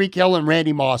Tyreek Hill and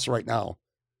Randy Moss right now.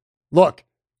 Look,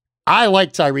 I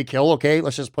like Tyreek Hill, okay?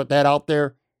 Let's just put that out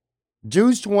there.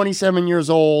 Dude's 27 years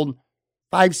old.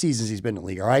 5 seasons he's been in the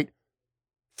league, all right?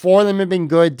 4 of them have been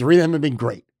good. 3 of them have been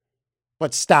great.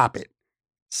 But stop it.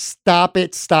 Stop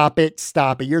it, stop it,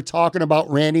 stop it. You're talking about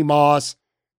Randy Moss,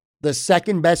 the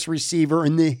second best receiver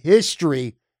in the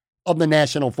history of the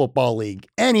National Football League.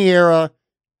 Any era,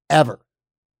 ever.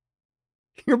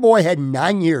 Your boy had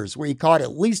 9 years where he caught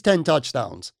at least 10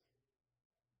 touchdowns.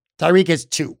 Tyreek has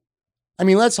 2. I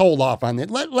mean, let's hold off on it.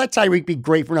 Let Tyreek be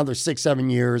great for another 6-7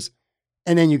 years,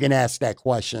 and then you can ask that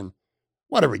question.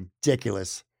 What a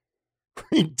ridiculous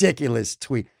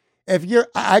tweet.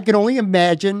 I can only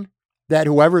imagine that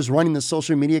whoever's running the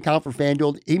social media account for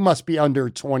FanDuel, he must be under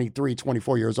 23,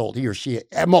 24 years old, he or she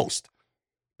at most.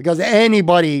 Because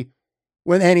anybody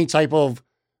with any type of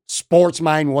sports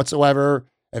mind whatsoever,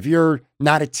 if you're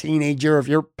not a teenager, if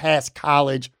you're past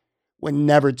college, would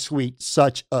never tweet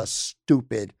such a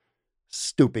stupid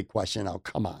question. Oh,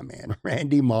 come on, man.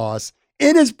 Randy Moss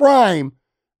in his prime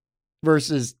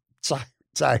versus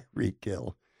Tyreek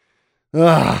Hill.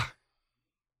 Ugh.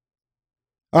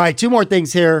 All right, 2 more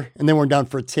things here, and then we're done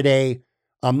for today.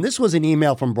 This was an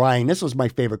email from Brian. This was my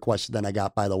favorite question that I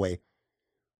got, by the way.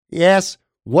 He asked,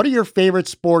 what are your favorite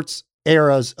sports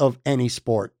eras of any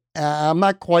sport? I'm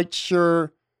not quite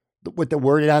sure what the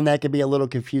wording on that could be a little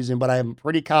confusing, but I'm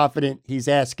pretty confident he's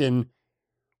asking,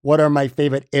 what are my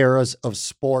favorite eras of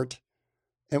sport?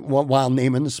 And while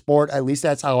naming the sport, at least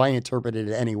that's how I interpreted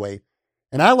it anyway.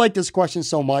 And I like this question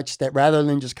so much that rather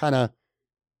than just kind of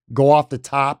go off the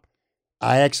top,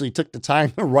 I actually took the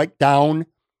time to write down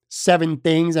 7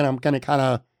 things, and I'm going to kind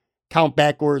of count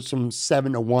backwards from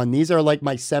 7 to 1. These are like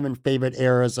my 7 favorite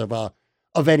eras of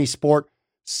any sport.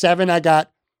 7, I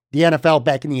got the NFL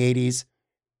back in the 80s.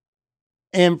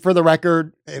 And for the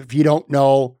record, if you don't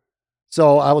know,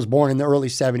 so I was born in the early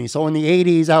 70s. So in the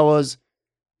 80s, I was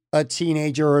a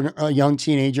teenager, a young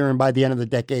teenager, and by the end of the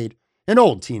decade, an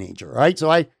old teenager, right? So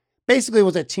I basically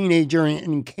was a teenager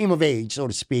and came of age, so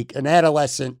to speak, an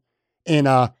adolescent in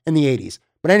the 80s.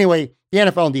 But anyway, the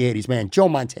NFL in the 80s, man. Joe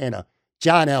Montana,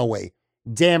 John Elway,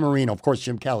 Dan Marino, of course,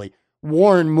 Jim Kelly,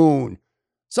 Warren Moon,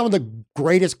 some of the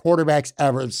greatest quarterbacks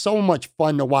ever. It's so much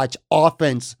fun to watch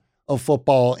offense of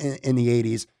football in the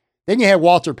 80s. Then you had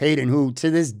Walter Payton, who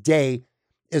to this day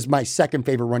is my second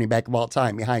favorite running back of all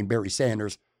time behind Barry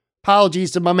Sanders. Apologies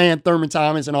to my man Thurman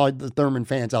Thomas and all the Thurman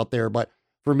fans out there, but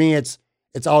for me, it's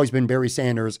always been Barry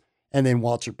Sanders and then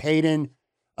Walter Payton.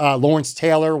 Lawrence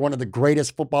Taylor, one of the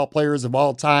greatest football players of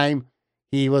all time.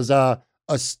 He was a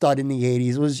stud in the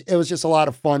 80s. It was just a lot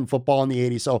of fun football in the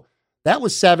 80s. So that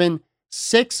was 7.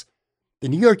 6, the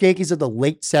New York Yankees of the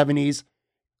late 70s.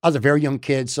 I was a very young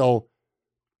kid, so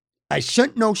I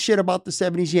shouldn't know shit about the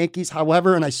 70s Yankees.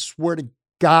 However, and I swear to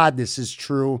God this is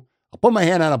true, I'll put my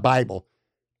hand on a Bible.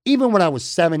 Even when I was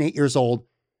 7, 8 years old,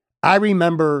 I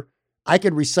remember I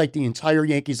could recite the entire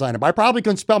Yankees lineup. I probably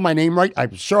couldn't spell my name right.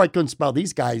 I'm sure I couldn't spell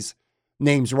these guys'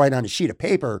 names right on a sheet of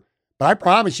paper. But I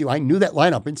promise you, I knew that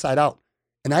lineup inside out.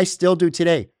 And I still do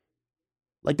today.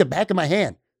 Like the back of my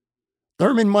hand.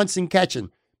 Thurman, Munson,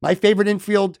 Ketchum. My favorite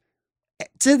infield,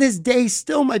 to this day,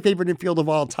 still my favorite infield of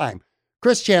all time.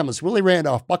 Chris Chambliss, Willie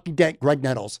Randolph, Bucky Dent, Greg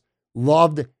Nettles.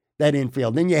 Loved that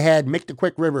infield. Then you had Mick the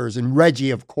Quick Rivers and Reggie,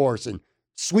 of course, and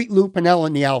Sweet Lou Piniella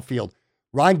in the outfield.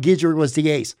 Ron Guidry was the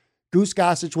ace. Goose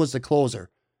Gossage was the closer.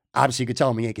 Obviously, you could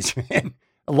tell I'm a Yankees fan.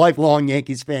 a lifelong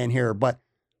Yankees fan here, but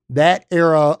that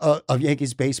era of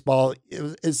Yankees baseball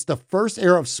is the first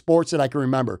era of sports that I can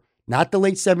remember. Not the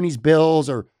late 70s Bills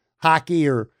or hockey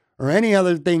or any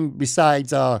other thing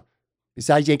besides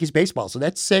Yankees baseball. So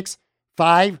that's 6.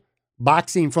 5,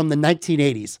 boxing from the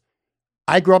 1980s.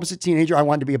 I grew up as a teenager. I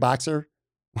wanted to be a boxer.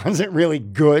 Wasn't really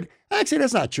good. Actually,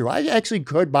 that's not true. I actually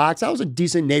could box. I was a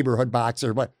decent neighborhood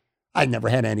boxer, but I never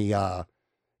had any,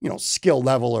 skill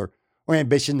level or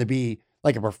ambition to be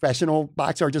like a professional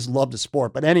boxer. I just loved the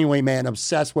sport. But anyway, man,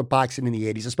 obsessed with boxing in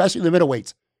the 80s, especially the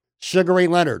middleweights. Sugar Ray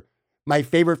Leonard, my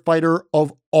favorite fighter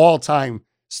of all time.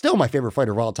 Still my favorite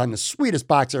fighter of all time. The sweetest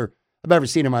boxer I've ever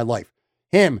seen in my life.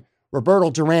 Him, Roberto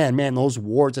Duran, man, those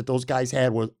wars that those guys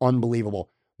had were unbelievable.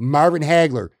 Marvin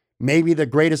Hagler, maybe the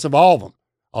greatest of all of them.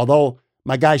 Although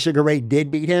my guy Sugar Ray did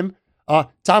beat him.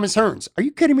 Thomas Hearns. Are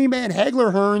you kidding me, man?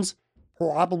 Hagler, Hearns,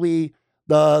 probably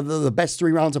the best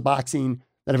 3 rounds of boxing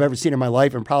that I've ever seen in my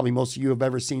life, and probably most of you have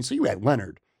ever seen. So you had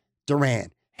Leonard,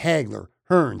 Duran, Hagler,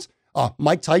 Hearns,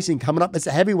 Mike Tyson coming up as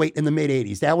a heavyweight in the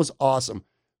mid-'80s. That was awesome.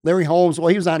 Larry Holmes, well,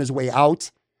 he was on his way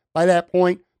out by that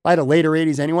point, by the later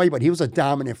 80s anyway, but he was a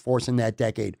dominant force in that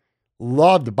decade.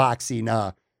 Loved boxing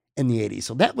in the 80s.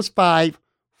 So that was 5.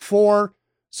 4,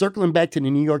 circling back to the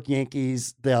New York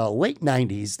Yankees, the late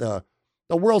 90s, the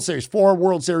World Series, 4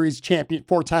 World Series champion,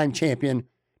 4-time champion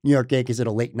New York Yankees in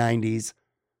the late 90s.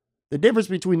 The difference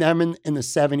between them and the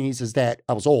 70s is that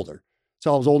I was older.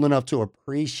 So I was old enough to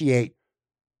appreciate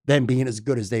them being as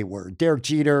good as they were. Derek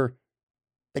Jeter,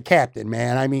 the captain,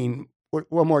 man. I mean,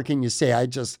 what more can you say?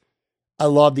 I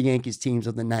love the Yankees teams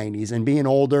of the 90s, and being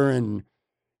older and,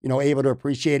 able to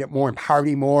appreciate it more and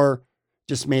party more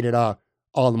just made it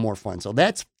all the more fun. So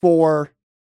that's 4.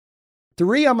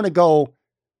 3, I'm going to go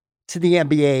to the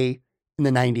NBA in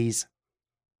the 90s.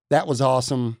 That was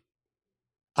awesome.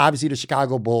 Obviously, the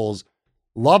Chicago Bulls.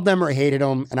 Loved them or hated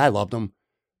them, and I loved them.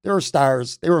 They were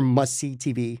stars. They were must-see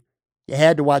TV. You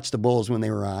had to watch the Bulls when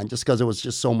they were on just because it was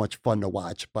just so much fun to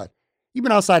watch. But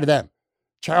even outside of them,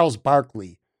 Charles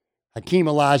Barkley, Hakeem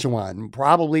Olajuwon,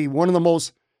 probably one of the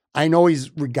most, I know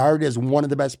he's regarded as one of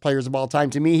the best players of all time.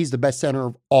 To me, he's the best center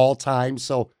of all time.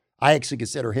 So I actually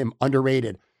consider him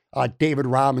underrated. David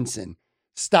Robinson,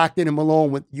 Stockton and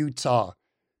Malone with Utah.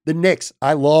 The Knicks.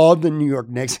 I love the New York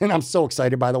Knicks. And I'm so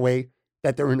excited, by the way,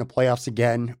 that they're in the playoffs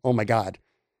again. Oh my God.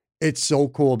 It's so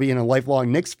cool being a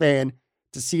lifelong Knicks fan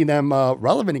to see them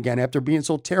relevant again after being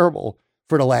so terrible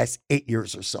for the last 8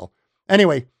 years or so.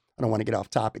 Anyway, I don't want to get off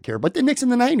topic here, but the Knicks in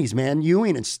the 90s, man,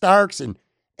 Ewing and Starks and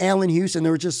Allen Houston,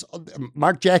 they were just,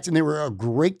 Mark Jackson, they were a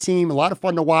great team, a lot of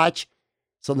fun to watch.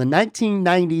 So the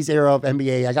 1990s era of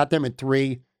NBA, I got them at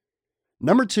 3.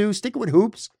 Number 2, sticking with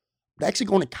hoops, but actually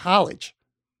going to college.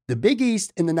 The Big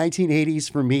East in the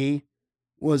 1980s for me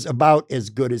was about as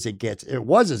good as it gets. It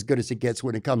was as good as it gets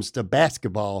when it comes to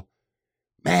basketball.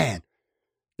 Man,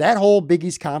 that whole Big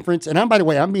East conference, and by the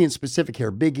way, I'm being specific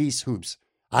here, Big East hoops.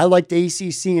 I liked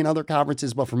ACC and other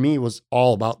conferences, but for me, it was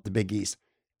all about the Big East.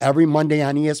 Every Monday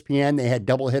on ESPN, they had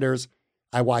double hitters.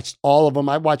 I watched all of them.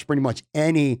 I watched pretty much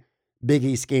any Big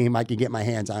East game I could get my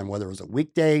hands on, whether it was a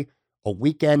weekday, a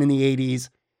weekend in the 80s.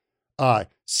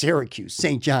 Syracuse,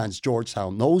 St. John's,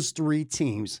 Georgetown, those 3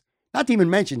 teams, not to even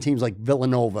mention teams like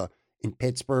Villanova in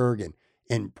Pittsburgh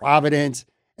and Providence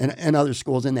and other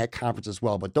schools in that conference as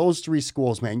well. But those 3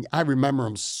 schools, man, I remember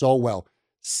them so well.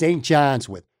 St. John's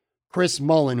with Chris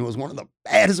Mullin, who was one of the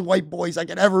baddest white boys I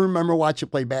could ever remember watching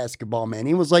play basketball, man.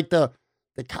 He was like the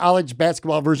college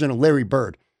basketball version of Larry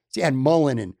Bird. So you had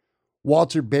Mullin and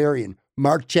Walter Berry and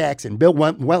Mark Jackson, Bill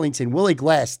Wellington, Willie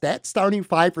Glass. That starting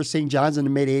 5 for St. John's in the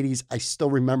mid-'80s, I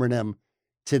still remember them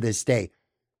to this day.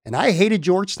 And I hated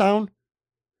Georgetown.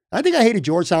 I think I hated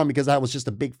Georgetown because I was just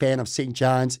a big fan of St.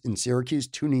 John's and Syracuse,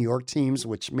 2 New York teams,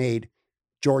 which made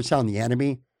Georgetown the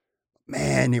enemy.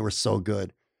 Man, they were so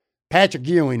good. Patrick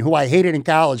Ewing, who I hated in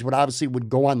college, but obviously would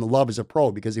go on to love as a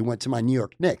pro because he went to my New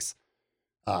York Knicks.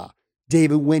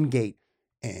 David Wingate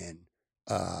and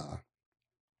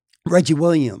Reggie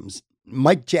Williams,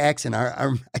 Mike Jackson.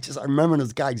 I remember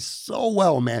those guys so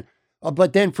well, man.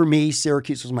 But then for me,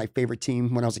 Syracuse was my favorite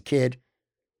team when I was a kid.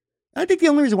 I think the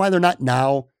only reason why they're not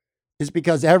now is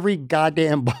because every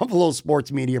goddamn Buffalo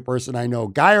sports media person I know,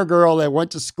 guy or girl that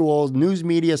went to school, news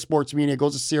media, sports media,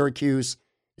 goes to Syracuse.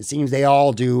 It seems they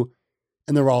all do.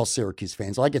 And they're all Syracuse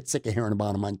fans. So I get sick of hearing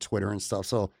about them on Twitter and stuff.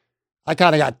 So I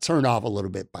kind of got turned off a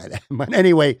little bit by that. But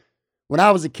anyway, when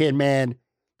I was a kid, man,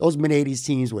 those mid-'80s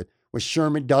teams with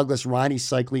Sherman Douglas, Ronnie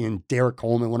Cycli, and Derek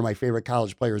Coleman, one of my favorite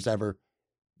college players ever,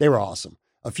 they were awesome.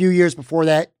 A few years before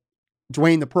that,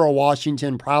 Dwayne the Pearl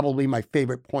Washington, probably my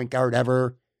favorite point guard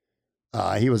ever.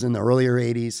 He was in the earlier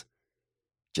 80s.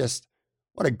 Just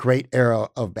What a great era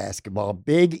of basketball.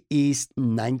 Big East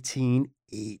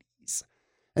 1980s.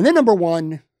 And then number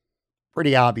one,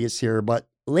 pretty obvious here, but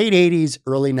late 80s,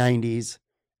 early 90s,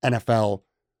 NFL,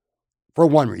 for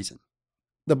one reason,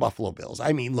 the Buffalo Bills.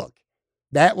 I mean, look,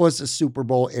 that was the Super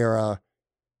Bowl era.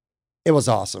 It was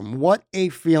awesome. What a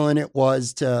feeling it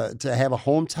was to have a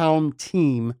hometown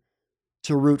team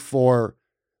to root for,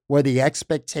 where the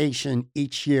expectation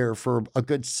each year for a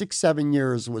good 6-7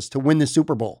 years was to win the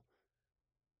Super Bowl.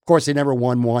 Of course, they never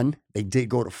won one. They did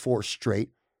go to 4 straight.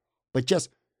 But just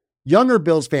younger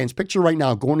Bills fans, picture right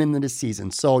now going into the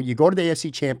season. So you go to the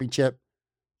AFC Championship,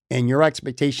 and your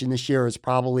expectation this year is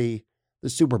probably the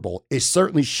Super Bowl. It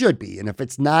certainly should be. And if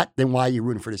it's not, then why are you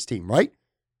rooting for this team, right?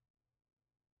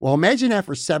 Well, imagine that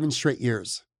for 7 straight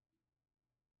years.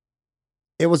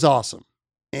 It was awesome.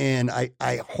 And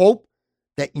I hope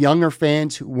that younger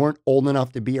fans who weren't old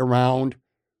enough to be around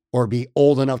or be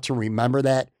old enough to remember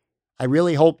that, I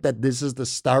really hope that this is the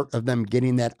start of them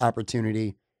getting that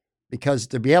opportunity, because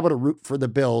to be able to root for the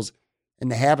Bills and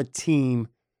to have a team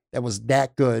that was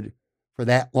that good for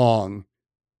that long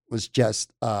was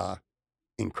just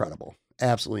incredible.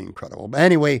 Absolutely incredible. But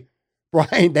anyway,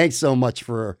 Brian, thanks so much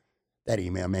for that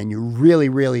email, man. You really,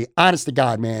 really, honest to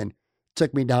God, man,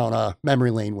 took me down a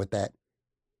memory lane with that.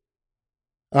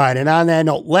 All right, and on that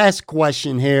note, last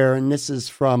question here, and this is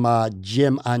from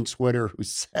Jim on Twitter, who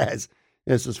says,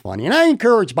 this is funny. And I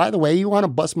encourage, by the way, you want to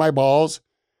bust my balls,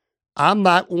 I'm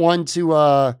not one to,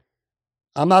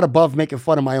 I'm not above making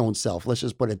fun of my own self. Let's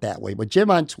just put it that way. But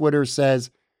Jim on Twitter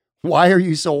says, why are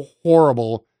you so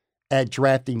horrible at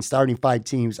drafting starting 5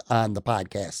 teams on the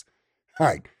podcast? All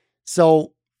right,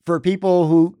 so for people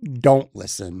who don't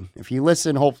listen, if you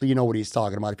listen, hopefully you know what he's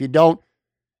talking about. If you don't,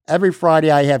 every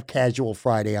Friday I have Casual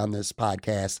Friday on this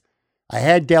podcast. I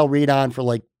had Dale Reed on for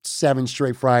like 7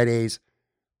 straight Fridays,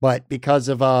 but because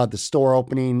of the store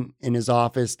opening in his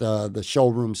office, the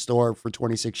showroom store for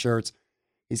 26 shirts,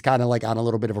 he's kind of like on a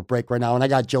little bit of a break right now. And I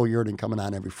got Joe Yerdon coming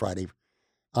on every Friday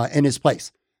in his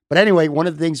place. But anyway, one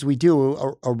of the things we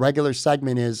do, a regular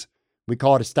segment is, we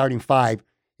call it a starting 5,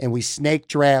 and we snake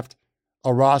draft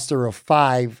a roster of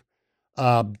 5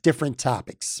 different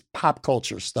topics, pop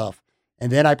culture stuff.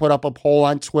 And then I put up a poll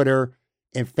on Twitter,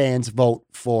 and fans vote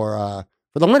for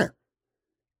the winner.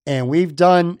 And we've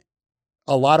done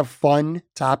a lot of fun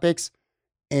topics,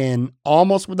 and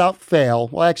almost without fail,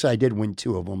 well, actually I did win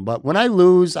 2 of them, but when I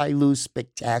lose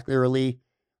spectacularly.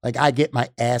 Like, I get my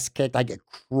ass kicked. I get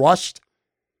crushed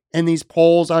in these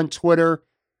polls on Twitter.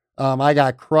 I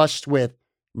got crushed with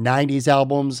 90s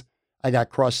albums. I got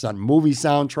crushed on movie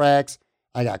soundtracks.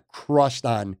 I got crushed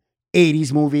on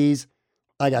 80s movies.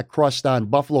 I got crushed on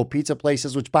Buffalo pizza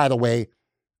places, which, by the way,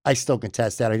 I still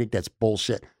contest that. I think that's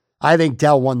bullshit. I think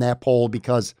Dell won that poll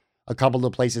because a couple of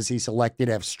the places he selected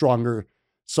have stronger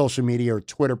social media or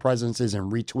Twitter presences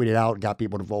and retweeted out, got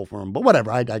people to vote for him. But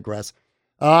whatever, I digress.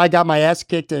 I got my ass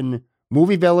kicked in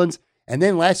movie villains. And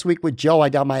then last week with Joe, I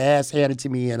got my ass handed to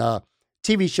me in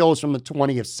TV shows from the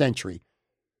 20th century.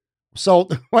 So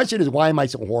the question is, why am I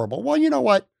so horrible? Well, you know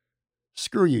what?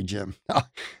 Screw you, Jim.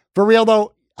 For real,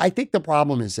 though, I think the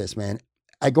problem is this, man.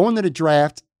 I go into the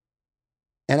draft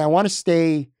and I want to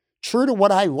stay true to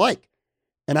what I like.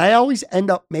 And I always end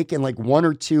up making like 1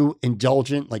 or 2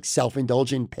 indulgent, like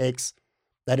self-indulgent picks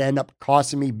that end up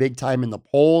costing me big time in the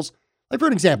polls. Like, for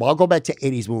an example, I'll go back to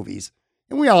 80s movies,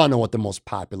 and we all know what the most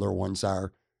popular ones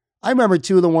are. I remember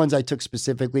 2 of the ones I took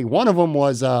specifically. One of them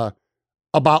was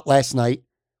About Last Night,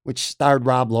 which starred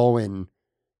Rob Lowe and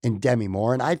Demi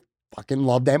Moore, and I fucking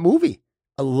love that movie.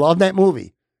 I love that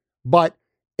movie. But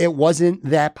it wasn't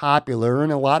that popular,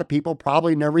 and a lot of people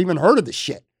probably never even heard of the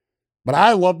shit. But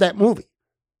I love that movie.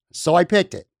 So I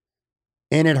picked it,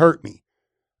 and it hurt me.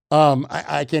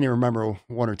 I can't even remember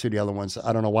 1 or 2 of the other ones.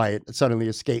 I don't know why it suddenly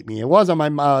escaped me. It was on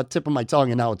my tip of my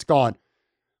tongue, and now it's gone.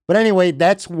 But anyway,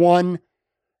 that's one.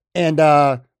 And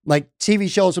like TV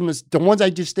shows from the ones I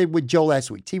just did with Joe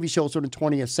last week, TV shows from the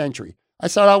 20th century. I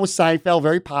started out with Seinfeld,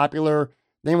 very popular.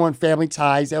 Then went Family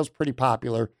Ties. That was pretty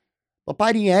popular. But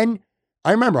by the end,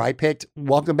 I remember I picked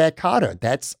Welcome Back, Kotter.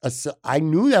 I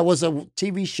knew that was a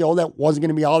TV show that wasn't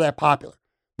going to be all that popular,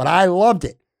 but I loved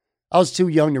it. I was too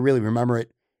young to really remember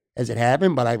it as it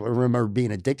happened, but I remember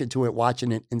being addicted to it,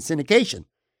 watching it in syndication.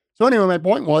 So anyway, my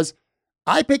point was,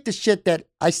 I picked the shit that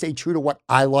I stay true to what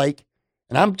I like.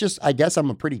 And I guess I'm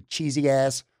a pretty cheesy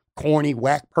ass, corny,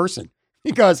 whack person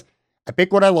because I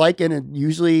pick what I like, and it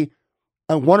usually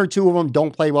 1 or 2 of them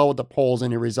don't play well with the polls,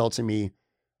 and it results in me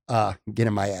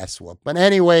getting my ass whooped. But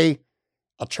anyway,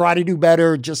 I'll try to do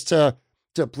better just to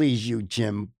please you,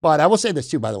 Jim. But I will say this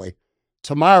too, by the way.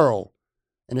 Tomorrow,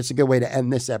 and it's a good way to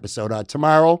end this episode.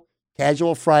 Tomorrow,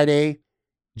 Casual Friday,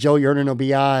 Joe Yerdon will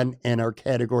be on, and our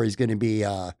category is going to be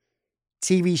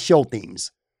TV show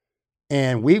themes.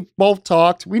 And we've both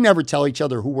talked. We never tell each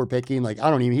other who we're picking. Like,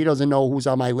 he doesn't know who's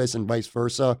on my list and vice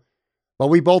versa. But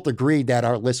we both agreed that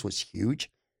our list was huge.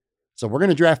 So we're going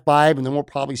to draft 5, and then we'll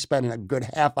probably spend a good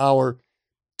half hour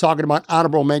talking about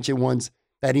honorable mention ones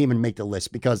that even make the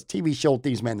list. Because TV show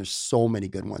themes, man, there's so many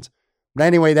good ones. But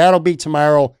anyway, that'll be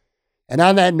tomorrow. And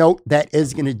on that note, that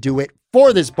is going to do it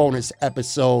for this bonus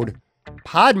episode.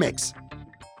 Podmix.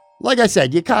 Like I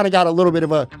said, you kind of got a little bit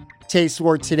of a taste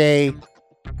for it today.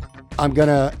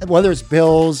 Whether it's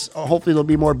Bills, hopefully there'll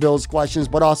be more Bills questions,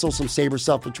 but also some Sabre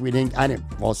stuff, which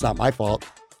it's not my fault.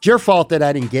 It's your fault that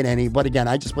I didn't get any. But again,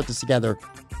 I just put this together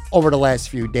over the last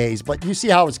few days. But you see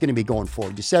how it's going to be going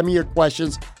forward. You send me your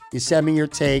questions, you send me your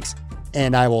takes,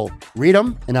 and I will read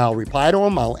them, and I'll reply to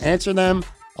them. I'll answer them.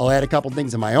 I'll add a couple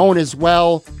things of my own as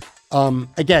well.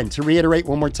 Again, to reiterate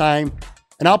one more time,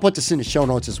 and I'll put this in the show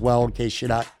notes as well in case you're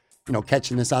not,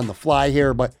 catching this on the fly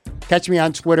here, but catch me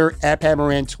on Twitter at Pat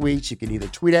Moran Tweets. You can either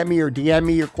tweet at me or DM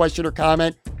me your question or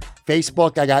comment.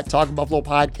 Facebook, I got Talking Buffalo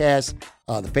Podcast,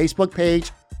 the Facebook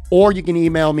page, or you can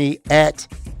email me at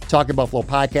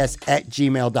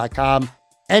talkingbuffalopodcast@gmail.com.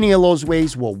 Any of those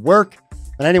ways will work.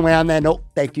 But anyway, on that note,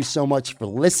 thank you so much for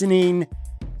listening.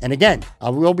 And again,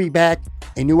 I will be back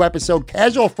a new episode,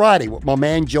 Casual Friday, with my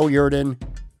man Joe Yerdon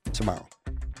tomorrow.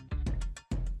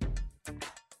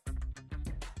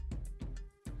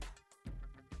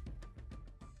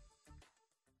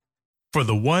 For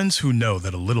the ones who know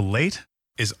that a little late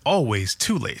is always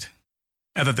too late,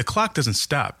 and that the clock doesn't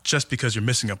stop just because you're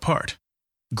missing a part,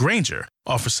 Grainger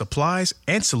offers supplies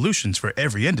and solutions for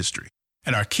every industry.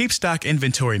 And our Keep Stock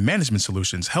inventory management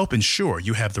solutions help ensure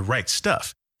you have the right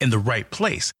stuff in the right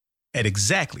place at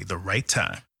exactly the right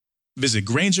time. Visit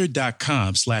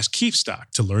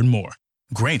Grainger.com/keepstock to learn more.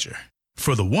 Grainger,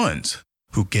 for the ones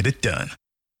who get it done.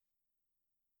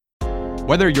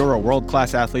 Whether you're a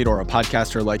world-class athlete or a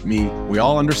podcaster like me, we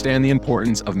all understand the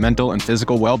importance of mental and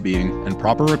physical well-being and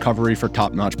proper recovery for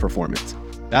top-notch performance.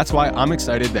 That's why I'm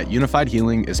excited that Unified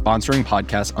Healing is sponsoring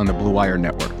podcasts on the Blue Wire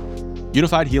Network.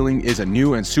 Unified Healing is a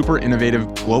new and super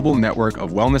innovative global network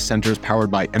of wellness centers powered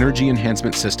by Energy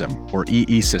Enhancement System, or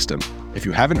EE System. If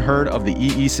you haven't heard of the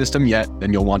EE System yet,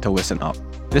 then you'll want to listen up.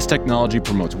 This technology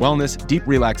promotes wellness, deep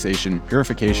relaxation,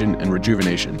 purification, and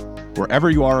rejuvenation. Wherever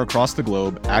you are across the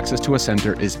globe, access to a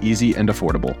center is easy and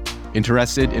affordable.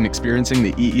 Interested in experiencing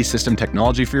the EE System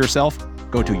technology for yourself?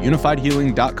 Go to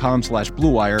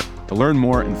unifiedhealing.com/bluewire to learn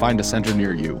more and find a center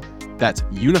near you. That's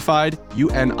unified,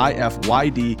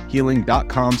 UNIFYD,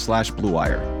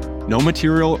 healing.com/bluewire. No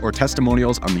material or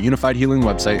testimonials on the Unified Healing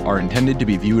website are intended to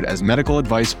be viewed as medical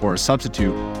advice or a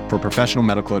substitute for professional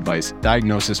medical advice,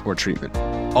 diagnosis, or treatment.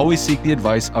 Always seek the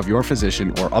advice of your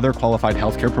physician or other qualified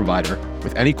healthcare provider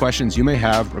with any questions you may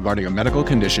have regarding a medical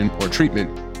condition or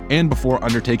treatment and before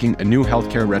undertaking a new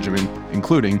healthcare regimen,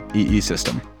 including EE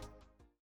System.